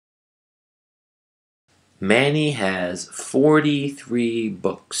Manny has 43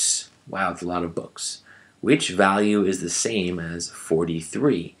 books. Wow, that's a lot of books. Which value is the same as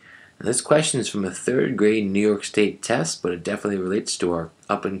 43? And this question is from a third grade New York State test, but it definitely relates to our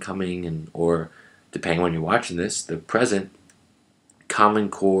up and coming or depending on when you're watching this, the present Common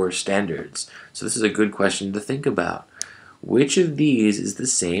Core standards. So this is a good question to think about. Which of these is the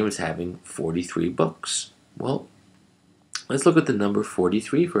same as having 43 books? Well, let's look at the number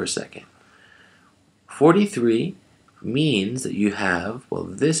 43 for a second. 43 means that you have, well,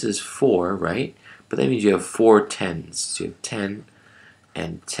 this is 4, right? But that means you have 4 tens. So you have 10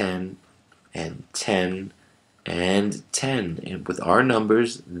 and 10 and 10 and 10. And with our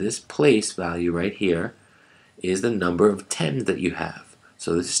numbers, this place value right here is the number of tens that you have.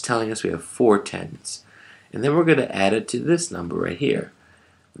 So this is telling us we have 4 tens. And then we're going to add it to this number right here.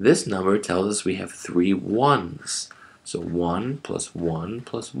 This number tells us we have 3 ones. So 1 plus 1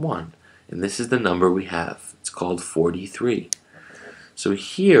 plus 1. And this is the number we have. It's called 43. So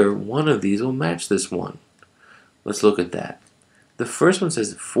here, one of these will match this one. Let's look at that. The first one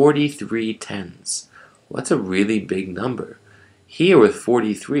says 43 tens. Well, that's a really big number. Here with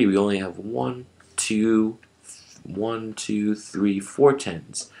 43, we only have 1, 2, 3, 4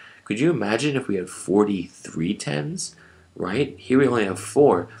 tens. Could you imagine if we had 43 tens? Right? Here we only have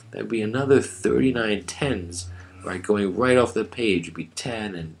 4. That would be another 39 tens. Right, going right off the page would be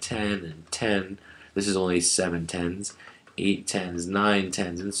 10 and 10 and 10. This is only 7 tens, 8 tens, 9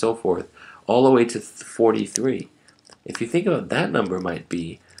 tens, and so forth, all the way to 43. If you think about that number, might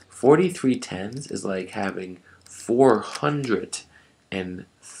be 43 tens is like having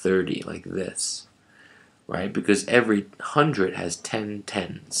 430, like this, right? Because every 100 has 10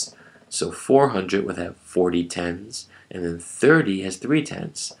 tens. So 400 would have 40 tens, and then 30 has 3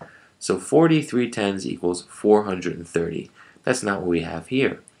 tens. So 43 tens equals 430. That's not what we have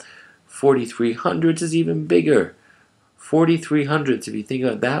here. 43 hundredths is even bigger. 43 hundredths, if you think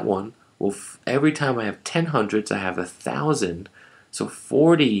about that one, well, every time I have 10 hundredths, I have 1,000. So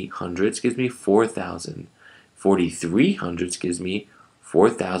 40 hundredths gives me 4,000. 43 hundredths gives me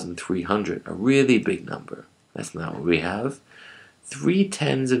 4,300, a really big number. That's not what we have. 3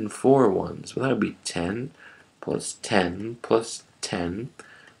 tens and 4 ones. Well, that would be 10 plus 10 plus 10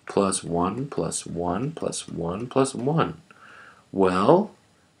 plus 1 plus 1 plus 1 plus 1. Well,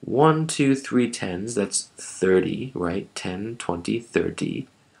 1, 2, 3 tens, that's 30, right? 10, 20, 30.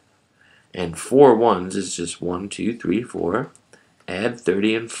 And 4 ones is just 1, 2, 3, 4. Add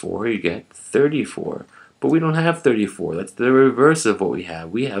 30 and 4, you get 34. But we don't have 34. That's the reverse of what we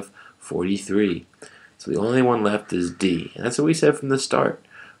have. We have 43. So the only one left is D. And that's what we said from the start.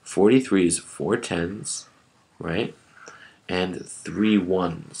 43 is 4 tens, right? And 3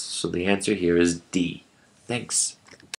 ones. So the answer here is D. Thanks.